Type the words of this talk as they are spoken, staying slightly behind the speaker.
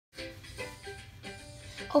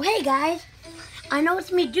Oh, hey guys. I know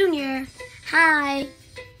it's me, Junior. Hi.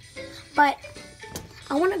 But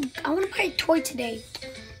I want to buy a toy today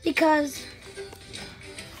because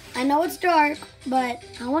I know it's dark, but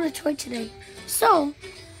I want a toy today. So,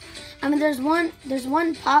 there's one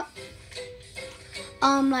pop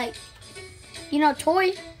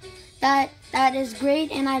toy that is great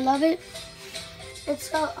and I love it.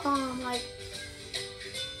 It's a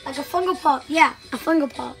like a Funko Pop. Yeah, a Funko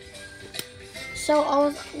Pop. So I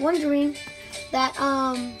was wondering that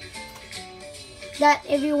that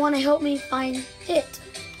if you want to help me find it.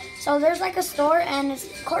 So there's like a store and it's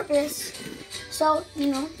Corpus. So,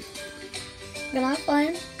 I'm gonna have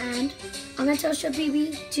fun and I'm gonna tell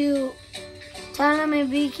Jeffy to tell him if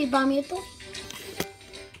he can buy me a toy.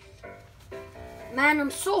 Man, I'm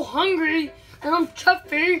so hungry and I'm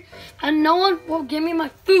Jeffy and no one will give me my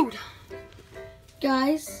food.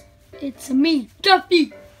 Guys, it's me,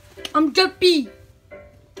 Jeffy. I'm Jeffy.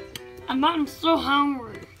 And I'm so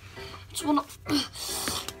hungry. I just wanna.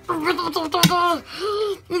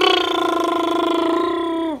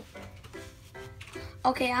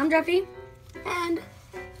 Okay, I'm Jeffy, and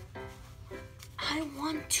I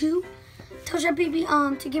want to tell Jeffy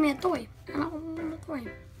to give me a toy. I don't want a toy.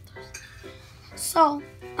 So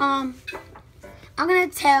I'm gonna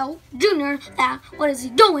tell Junior that what is he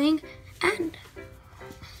doing, and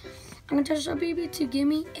I'm gonna tell Jeffy to give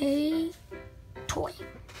me a toy.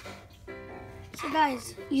 So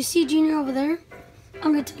guys, you see Junior over there?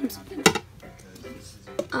 I'm gonna tell him something.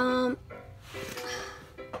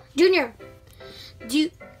 Junior, do you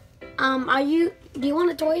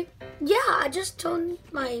want a toy? Yeah, I just told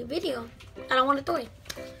my video that I want a toy.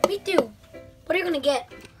 Me too. What are you gonna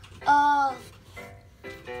get?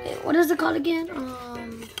 What is it called again?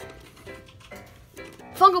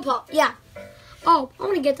 Funko Pop. Yeah. Oh, I'm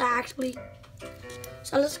gonna get that actually.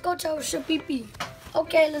 So let's go tell Jeffy.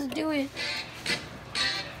 Okay, let's do it.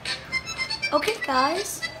 Okay,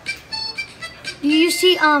 guys. Do you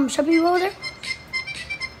see Jeffy over there?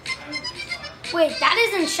 Wait, that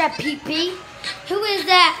isn't Jeffy. Who is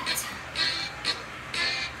that?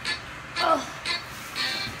 Oh.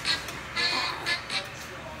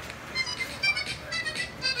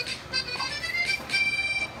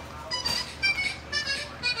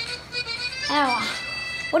 Ow.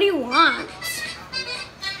 What do you want?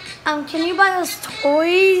 Can you buy us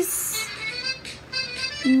toys?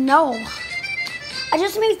 No. I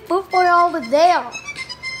just made food for you over there.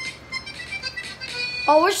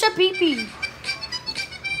 Oh, where's Jeffy?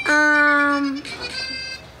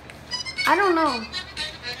 I don't know.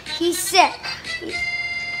 He's sick.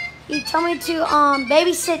 He told me to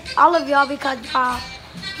babysit all of y'all because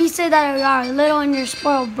he said that y'all are little and you're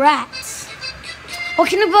spoiled brats. Oh,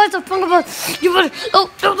 can you buy us a Funko Pop? You better.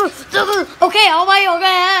 Okay, I'll buy you.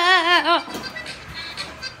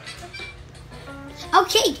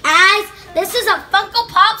 Okay, guys. This is a Funko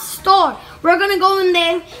Pop store. We're gonna go in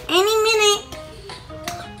there any minute.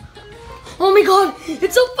 Oh my god,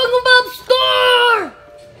 it's a Funko Pop store!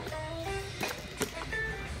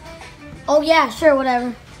 Oh yeah, sure,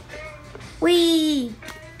 whatever. Whee!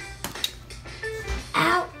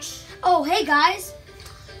 Ouch. Oh, hey guys.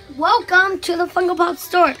 Welcome to the Funko Pop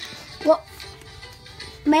store. Well,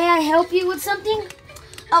 may I help you with something?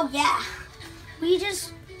 Oh yeah. We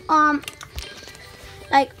just,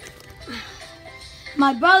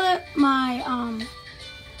 my brother, my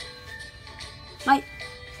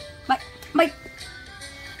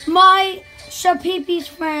Jeffy's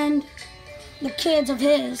friend, the kids of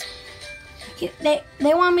his, they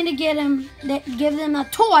want me to give them a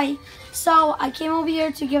toy, so I came over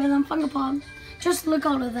here to give them Funko Pop. Just look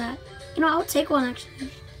all of that. I'll take one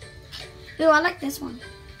actually. Ew, I like this one.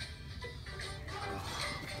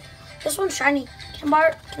 This one's shiny. Can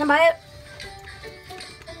I buy it?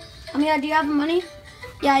 Do you have the money?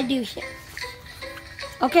 Yeah, I do. Here.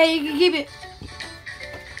 Okay, you can keep it.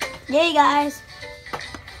 Yay, guys.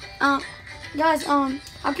 Guys,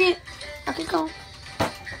 I can go.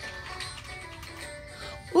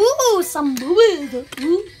 Ooh, some boobies.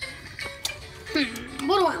 Ooh.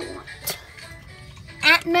 What do I want?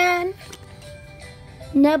 Ant-Man,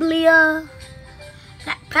 Nebula,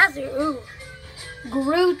 Black Panther, ooh,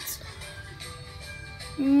 Groot,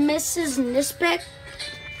 Mrs. Nispec,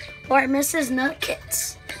 or Mrs.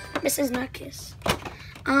 Nutkiss. Mrs. Nutkiss.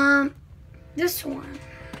 This one.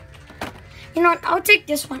 I'll take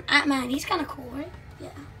this one. Ant-Man. He's kind of cool, right? Yeah.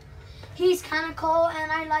 He's kind of cool,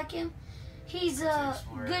 and I like him. He's a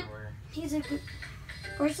good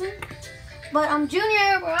person. But I'm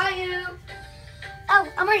Junior. Where are you? Oh,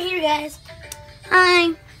 I'm right here, guys.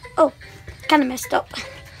 Hi. Oh, kind of messed up.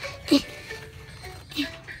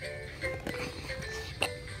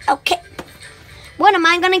 am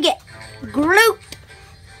I gonna get? Groot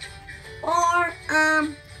or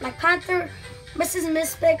Black Panther, Mrs.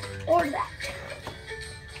 Mystic, or that?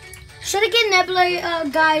 Should I get Nebula,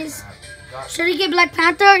 guys? Should I get Black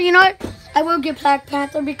Panther? You know what? I will get Black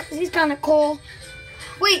Panther because he's kind of cool.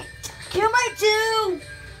 Wait, kill my two.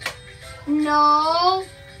 No.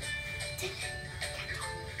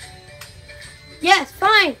 Yes,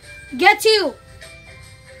 fine. Get two.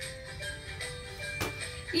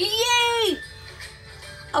 Yay!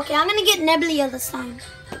 Okay, I'm gonna get Nebula this time.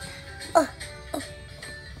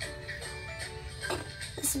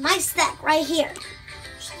 This is my stack right here.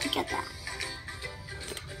 Just get that.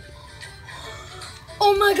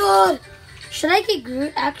 Oh my god! Should I get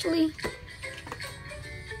Groot actually?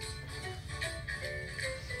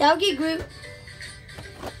 Yeah, I'll get Groot.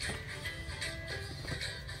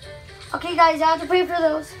 Okay, guys, I have to pay for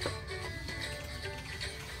those.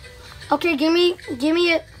 Okay, give me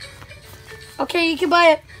it. Okay, you can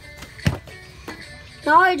buy it.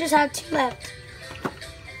 Now I just have 2 left.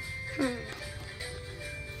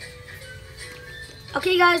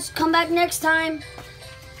 Okay, guys, come back next time.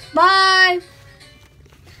 Bye.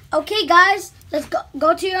 Okay, guys, let's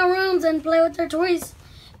go to your rooms and play with their toys.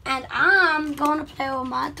 And I'm going to play with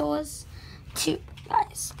my toys too,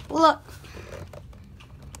 guys. Look.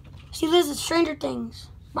 See, this is Stranger Things.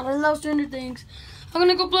 But I love Stranger Things. I'm going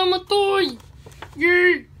to go play with my toy.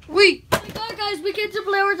 Yay. Wait. Oh my god, guys, we get to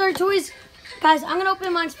play with our toys. Guys, I'm going to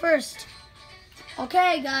open mine first.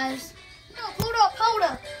 Okay, guys. No, hold up.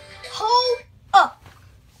 Hold up.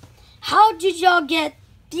 How did y'all get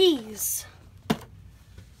these?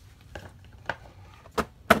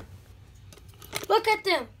 Look at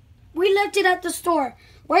them. We left it at the store.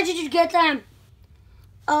 Where did you get them?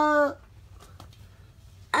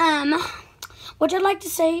 Would you like to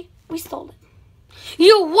say we stole it?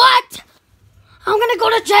 You what? I'm gonna go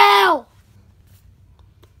to jail.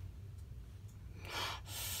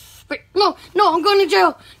 Wait, no, I'm going to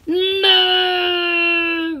jail.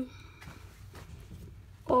 No.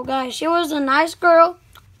 Oh, guys, she was a nice girl.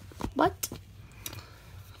 But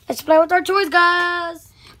let's play with our toys,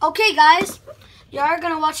 guys. Okay, guys. Y'all are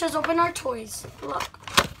going to watch us open our toys. Look.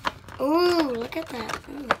 Ooh, look at that.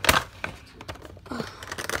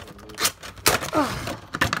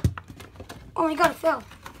 Oh my god, it fell.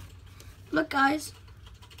 Look, guys.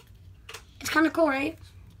 It's kind of cool, right?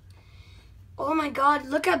 Oh my god,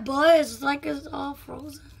 look at Buzz. It's like it's all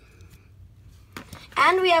frozen.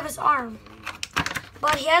 And we have his arm.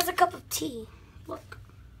 But he has a cup of tea. Look.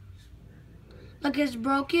 Look, it's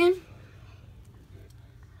broken.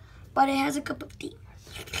 But it has a cup of tea.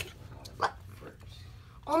 Look.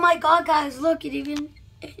 Oh my god, guys, look, it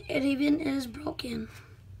even is broken.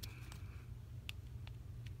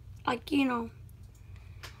 Like, you know.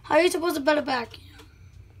 How are you supposed to put it back?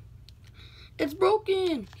 It's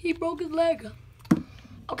broken. He broke his leg.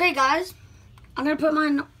 Okay, guys. I'm gonna put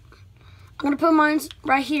mine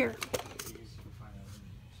right here.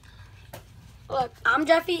 Look, I'm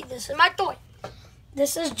Jeffy. This is my toy.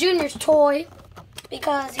 This is Junior's toy.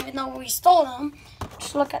 Because even though we stole them,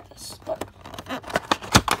 just look at this. Look.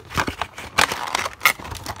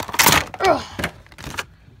 Ugh.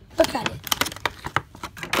 Look at it.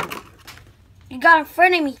 You got in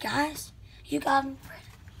front of me, guys. You got in front of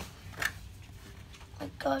me. Oh my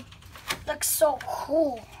god. Looks so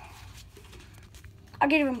cool. I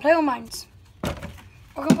can't even play with mine.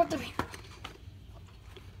 We're gonna put them here.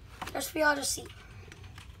 Just for y'all to see.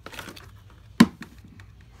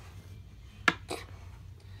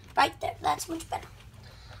 Right there. That's much better.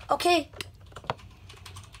 Okay.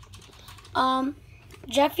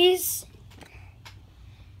 Jeffy's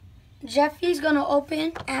gonna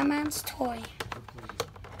open Ant-Man's toy.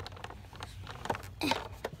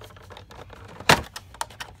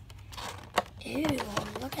 Ew,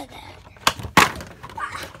 look at that.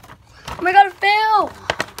 Oh my god, it fell!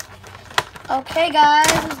 Okay, guys,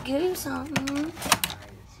 let's give him something.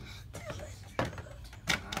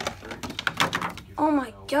 Oh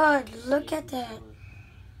my god, look at that.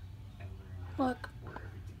 Look.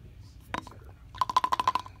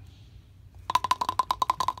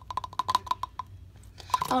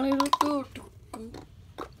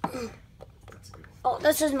 Oh,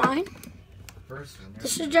 this is mine.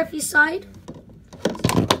 This is Jeffy's side.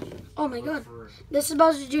 Oh my god. This is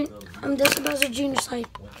Bowser Jr. This is Bowser Jr. side.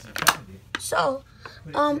 So,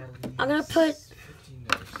 I'm gonna put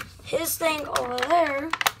his thing over there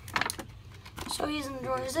so he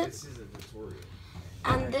enjoys it.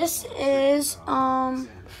 And this is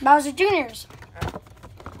Bowser Jr.'s.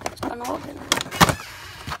 It's gonna open it.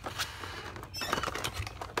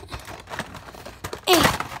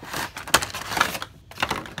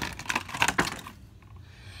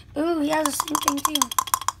 he has the same thing too.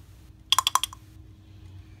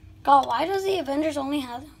 God, why does the Avengers only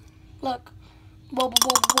have them? Look. Bubble,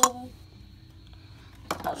 bubble, bubble.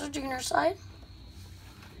 That's the junior side.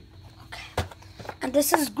 Okay. And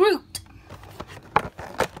this is Groot.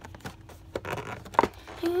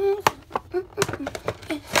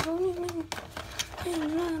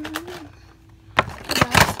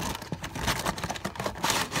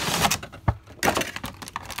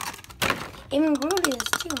 Even Groot is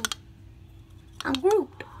too. I'm Groot.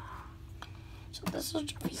 So this is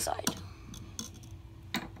Jeffy's side.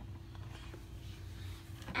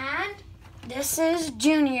 And this is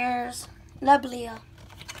Junior's Leblia.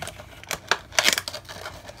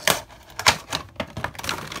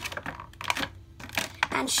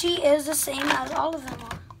 And she is the same as all of them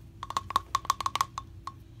are.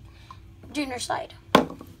 Junior side.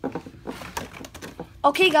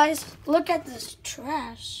 Okay guys, look at this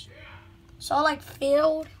trash. It's all like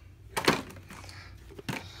filled.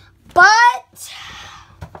 But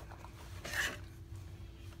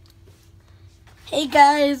hey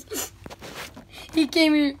guys, he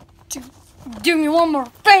came here to do me one more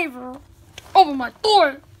favor. Open my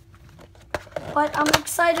toy. But I'm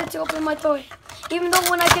excited to open my toy. Even though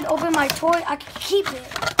when I can open my toy, I can keep it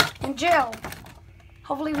in jail.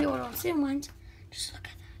 Hopefully people don't see mine. Just look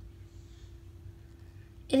at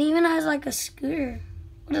that. It even has like a scooter.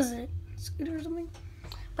 What is it? Scooter or something?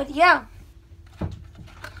 But yeah.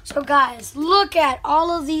 So guys, look at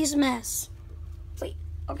all of these mess. Wait,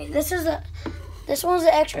 okay, this one's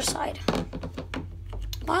the extra side.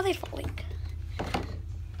 Why are they falling?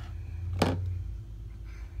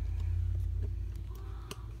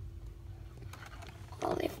 Why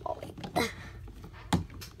are they falling?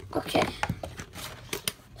 Okay.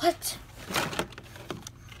 What?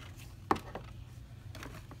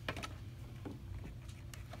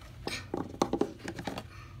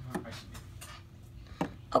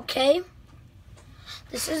 Okay.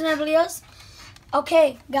 This is Neblia's.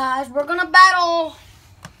 Okay, guys, we're gonna battle.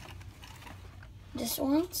 This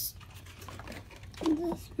one's.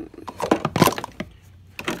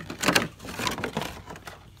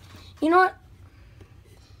 You know what?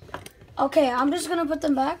 Okay, I'm just gonna put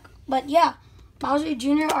them back. But yeah, Bowser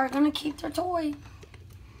Jr. are gonna keep their toy.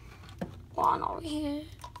 One over here.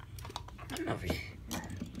 And over here.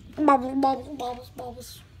 Bubbles, bubbles, bubbles,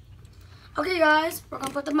 bubbles. Okay guys, we're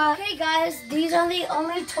gonna put them back. Okay guys, these are the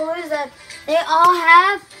only toys that they all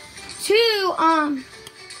have to,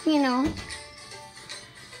 you know,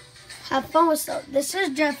 have fun with stuff. This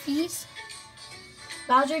is Jeffy's.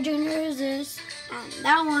 Bowser Jr. is this. And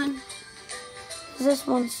that one is this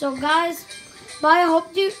one. So guys, bye. I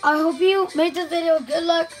hope you made this video. Good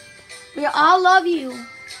luck. We all love you.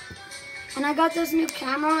 And I got this new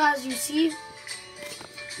camera, as you see.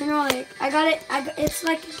 You know, like I got it. It's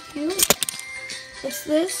like cute. It's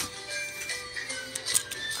this.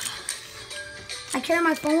 I carry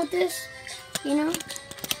my phone with this, you know,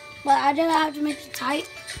 but I did have to make it tight.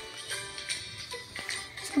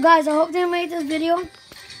 So guys, I hope they made this video.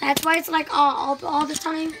 That's why it's like all the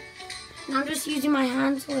time. And I'm just using my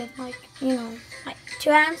hands with like, you know, like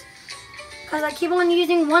 2 hands. Because I keep on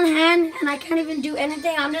using one hand and I can't even do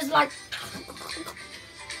anything. I'm just like.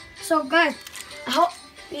 So guys, I hope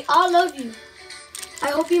we all love you. I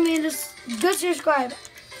hope you made this good. Subscribe.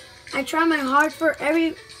 I try my hard for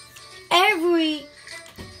every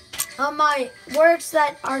of my works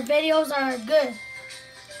that our videos are good.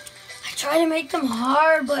 I try to make them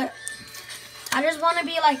hard, but I just want to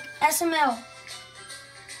be like SML.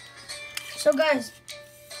 So guys,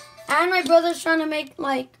 and my brother's trying to make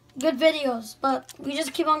like good videos, but we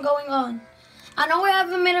just keep on going on. I know we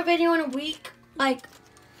haven't made a video in a week, like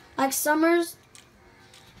summers.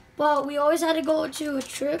 But we always had to go to a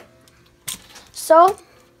trip. So,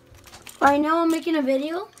 right now I'm making a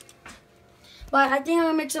video. But I think I'm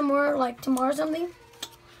going to make some more like tomorrow or something.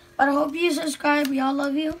 But I hope you subscribe. We all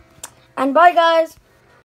love you. And bye guys.